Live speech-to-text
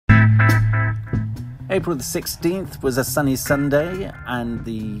April the 16th was a sunny Sunday, and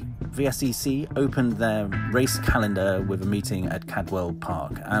the VSCC opened their race calendar with a meeting at Cadwell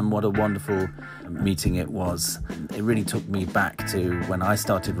Park, and what a wonderful meeting it was. It really took me back to when I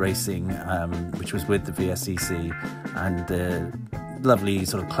started racing, which was with the VSCC, and the lovely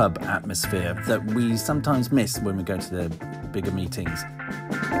sort of club atmosphere that we sometimes miss when we go to the bigger meetings.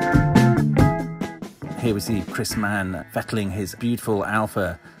 Here we see Chris Mann fettling his beautiful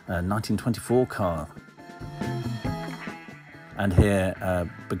Alfa 1924 car. And here,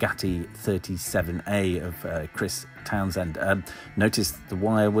 Bugatti 37A of Chris Townsend. Notice the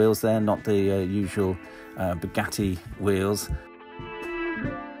wire wheels there, not the usual Bugatti wheels.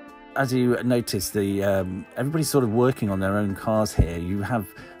 As you notice, everybody's sort of working on their own cars here. You have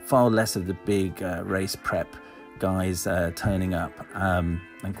far less of the big race prep guys turning up,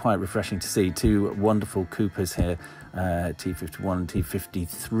 and quite refreshing to see. Two wonderful Coopers here, T51 and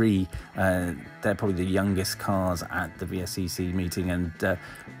T53. They're probably the youngest cars at the VSCC meeting, and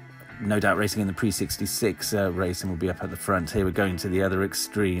no doubt racing in the pre-66 race, and will be up at the front. Here we're going to the other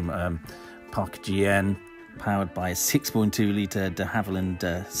extreme, Park GN, powered by a 6.2 litre de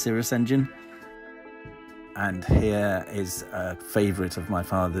Havilland Cirrus engine. And here is a favourite of my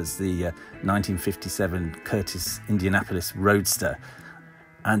father's, the 1957 Curtis Indianapolis Roadster.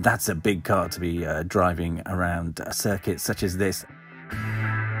 And that's a big car to be driving around a circuit such as this.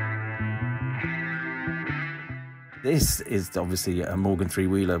 This is obviously a Morgan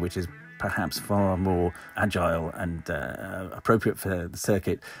three-wheeler, which is perhaps far more agile and appropriate for the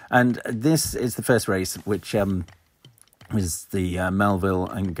circuit. And this is the first race, which was the Melville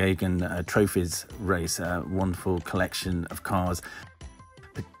and Gagan Trophies race, a wonderful collection of cars,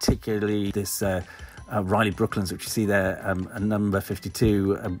 particularly this Riley Brooklands, which you see there, a number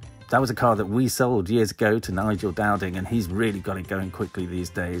 52. That was a car that we sold years ago to Nigel Dowding, and he's really got it going quickly these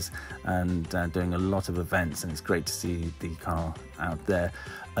days and doing a lot of events, and it's great to see the car out there.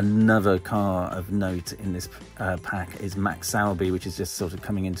 Another car of note in this pack is Max Sowerby, which is just sort of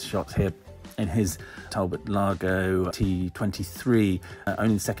coming into shot here in his Talbot Lago T23.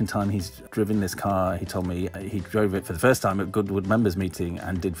 Only the second time he's driven this car. He told me he drove it for the first time at Goodwood members meeting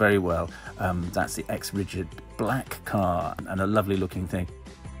and did very well. That's the ex-Rigid black car, and a lovely looking thing.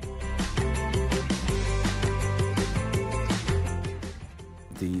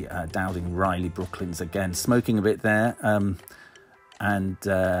 The Dowding Riley Brooklands again, smoking a bit there, and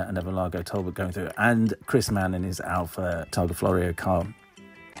another Largo Talbot going through, and Chris Mann in his Alfa Targa Florio car.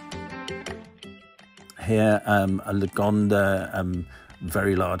 Here, a Lagonda,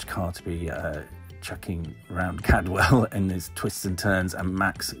 very large car to be chucking around Cadwell in his twists and turns, and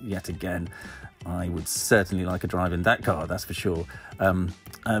Max yet again. I would certainly like a drive in that car, that's for sure.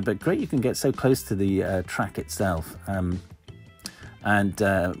 But great, you can get so close to the track itself. And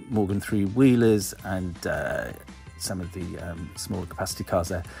Morgan three-wheelers and some of the smaller capacity cars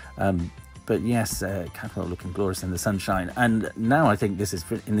there. But yes, Cadwell looking glorious in the sunshine. And now I think this is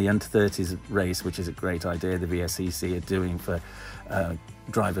in the under-30s race, which is a great idea the VSCC are doing for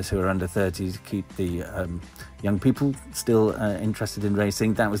drivers who are under 30 to keep the young people still interested in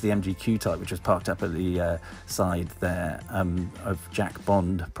racing. That was the MGQ type, which was parked up at the side there of Jack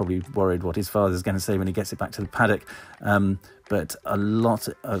Bond, probably worried what his father's going to say when he gets it back to the paddock. But a lot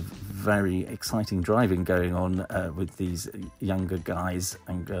of very exciting driving going on with these younger guys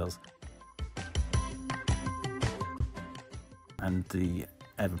and girls. And the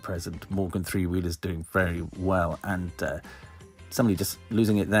ever-present Morgan three-wheelers doing very well, and somebody just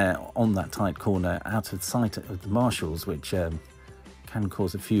losing it there on that tight corner out of sight of the marshals, which can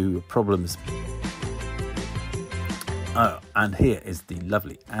cause a few problems. Oh, and here is the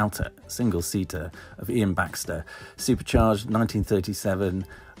lovely outer single-seater of Ian Baxter, supercharged 1937,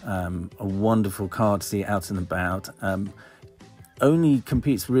 a wonderful car to see out and about. Only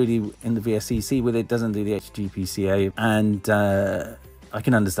competes really in the VSCC with it, doesn't do the HGPCA, and I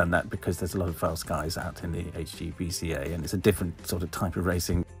can understand that because there's a lot of fast guys out in the HGPCA, and it's a different sort of type of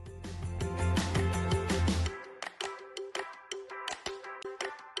racing.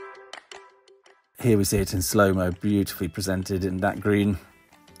 Here we see it in slow-mo, beautifully presented in that green,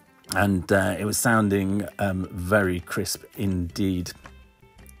 and it was sounding very crisp indeed.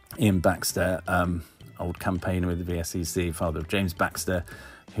 Ian Baxter, old campaigner with the VSCC, father of James Baxter,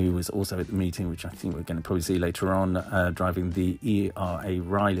 who was also at the meeting, which I think we're going to probably see later on, driving the ERA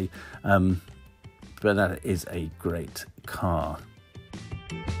Riley. But that is a great car.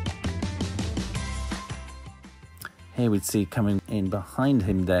 Here we'd see coming in behind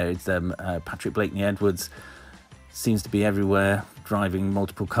him there, it's Patrick Blakeney-Edwards. Seems to be everywhere, driving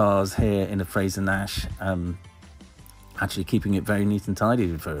multiple cars here in a Fraser Nash. actually keeping it very neat and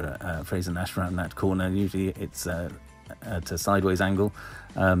tidy for Fraser Nash around that corner. Usually it's at a sideways angle.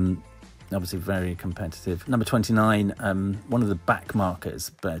 Obviously very competitive. Number 29, one of the back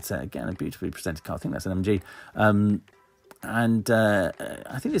markers, but again, a beautifully presented car. I think that's an MG. And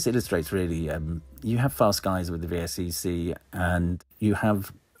I think this illustrates really, you have fast guys with the VSCC, and you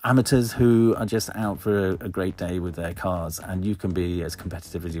have amateurs who are just out for a great day with their cars, and you can be as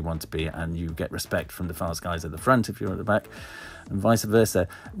competitive as you want to be, and you get respect from the fast guys at the front if you're at the back, and vice versa.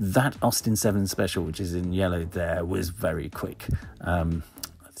 That Austin 7 Special, which is in yellow there, was very quick. I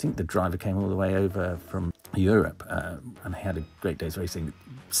think the driver came all the way over from Europe, and he had a great day's racing.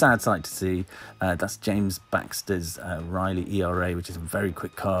 Sad sight to see. That's James Baxter's Riley ERA, which is a very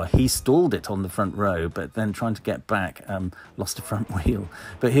quick car. He stalled it on the front row, but then trying to get back, lost a front wheel.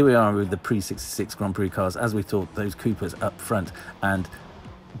 But here we are with the pre-66 Grand Prix cars, as we thought, those Coopers up front, and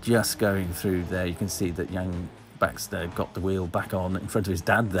just going through there, you can see that young Baxter got the wheel back on in front of his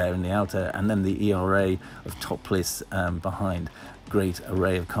dad there in the outer, and then the ERA of Topless behind. Great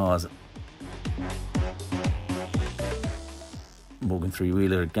array of cars. Morgan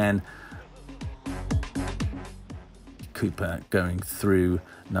three-wheeler again. Cooper going through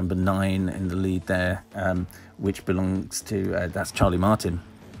number 9 in the lead there, which belongs to, that's Charlie Martin.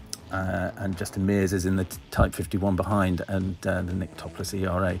 And Justin Mears is in the Type 51 behind, and the Nick Topless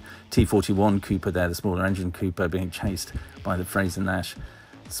ERA. T41 Cooper there, the smaller engine Cooper, being chased by the Fraser Nash.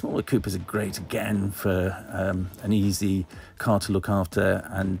 Smaller Coopers are great again for an easy car to look after,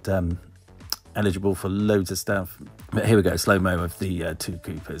 and eligible for loads of stuff. But here we go, slow-mo of the two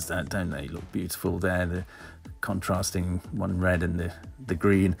Coopers. Don't they look beautiful there? The contrasting one red and the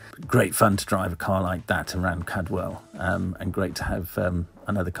green. Great fun to drive a car like that around Cadwell, and great to have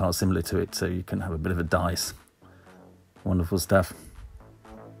another car similar to it, so you can have a bit of a dice. Wonderful stuff.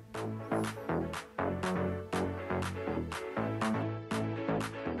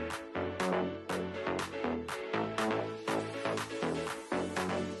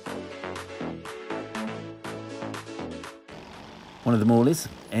 One of the Morleys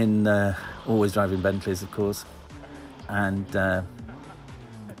in always driving Bentleys, of course, and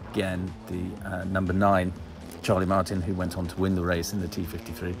again the number 9 Charlie Martin, who went on to win the race in the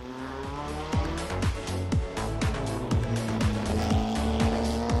T53.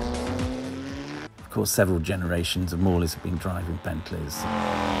 Of course, several generations of Morleys have been driving Bentleys.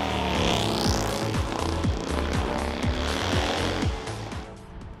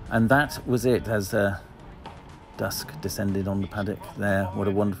 And that was it as dusk descended on the paddock there. What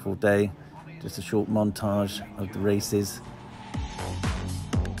a wonderful day. Just a short montage of the races.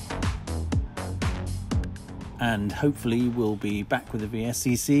 And hopefully we'll be back with the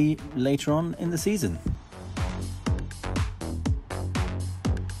VSCC later on in the season.